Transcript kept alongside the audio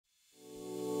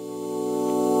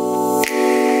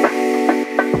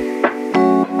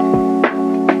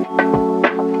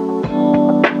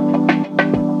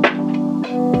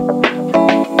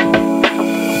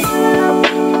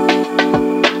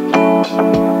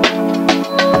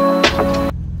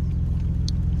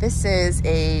This is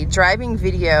a driving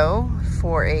video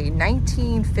for a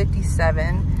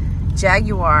 1957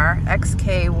 Jaguar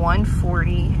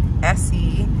XK140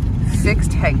 SE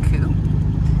fixed head coupe.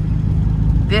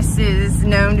 This is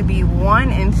known to be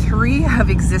 1 in 3 of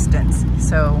existence,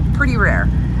 so pretty rare.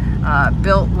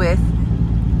 Built with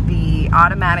the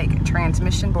automatic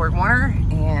transmission board warner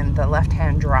and the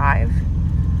left-hand drive.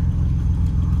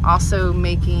 Also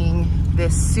making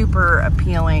this super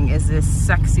appealing is this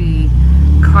sexy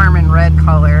Carmen red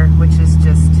color, which is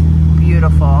just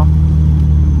beautiful.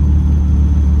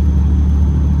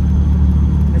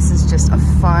 This is just a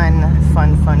fun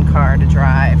car to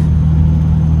drive.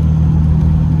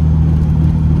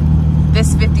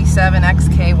 This 57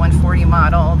 XK140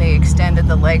 model, they extended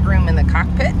the legroom in the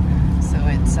cockpit, so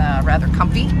it's rather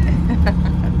comfy.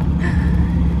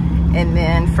 And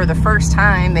then for the first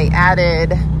time, they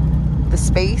added the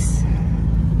space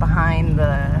behind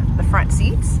the front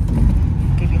seats,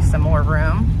 give you some more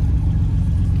room.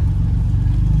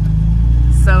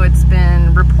 So it's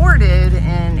been reported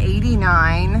in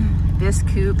 '89, this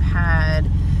coupe had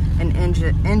an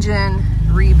engine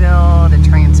rebuild, a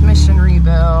transmission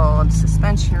rebuild,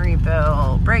 suspension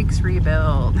rebuild, brakes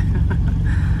rebuild.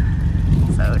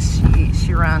 So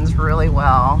she runs really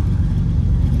well.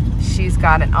 She's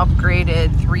got an upgraded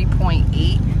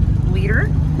 3.8 liter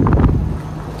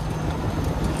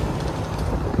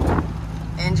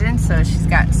engine, so she's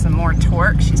got some more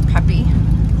torque. She's peppy.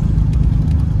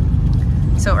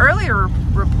 So earlier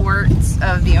reports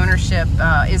of the ownership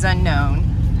is unknown,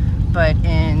 but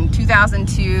in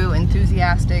 2002,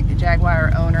 enthusiastic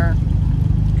Jaguar owner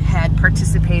had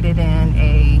participated in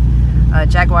a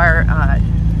Jaguar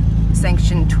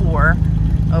sanctioned tour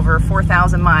over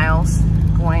 4,000 miles,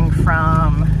 going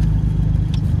from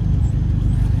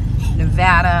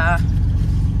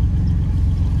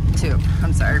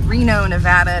Reno,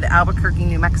 Nevada to Albuquerque,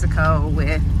 New Mexico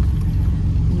with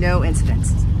no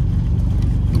incidents.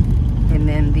 And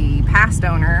then the past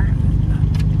owner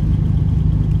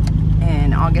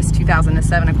in August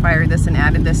 2007 acquired this and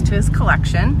added this to his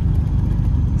collection.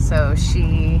 So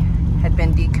she had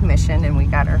been decommissioned and we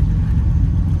got her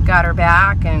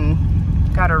back and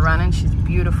got her running. She's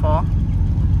beautiful.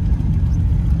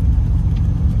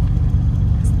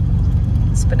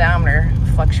 Speedometer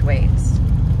fluctuates.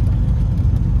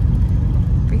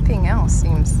 Everything else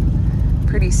seems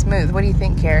pretty smooth. What do you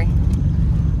think, Carrie?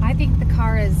 I think the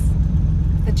car is,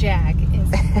 the Jag is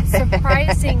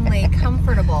surprisingly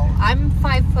comfortable. I'm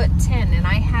 5'10" and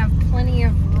I have plenty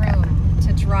of room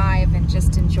to drive and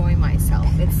just enjoy myself.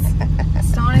 It's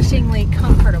astonishingly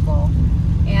comfortable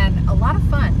and a lot of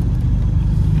fun.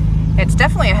 It's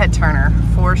definitely a head turner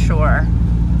for sure.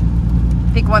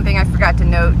 I think one thing I forgot to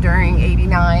note during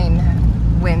 '89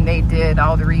 when they did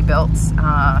all the rebuilds,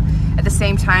 at the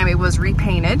same time it was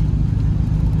repainted.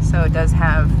 So it does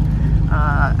have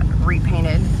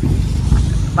repainted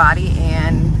body,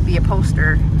 and the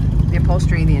upholstery,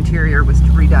 the interior was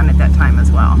redone at that time as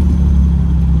well.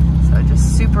 So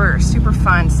just super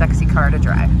fun, sexy car to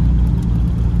drive.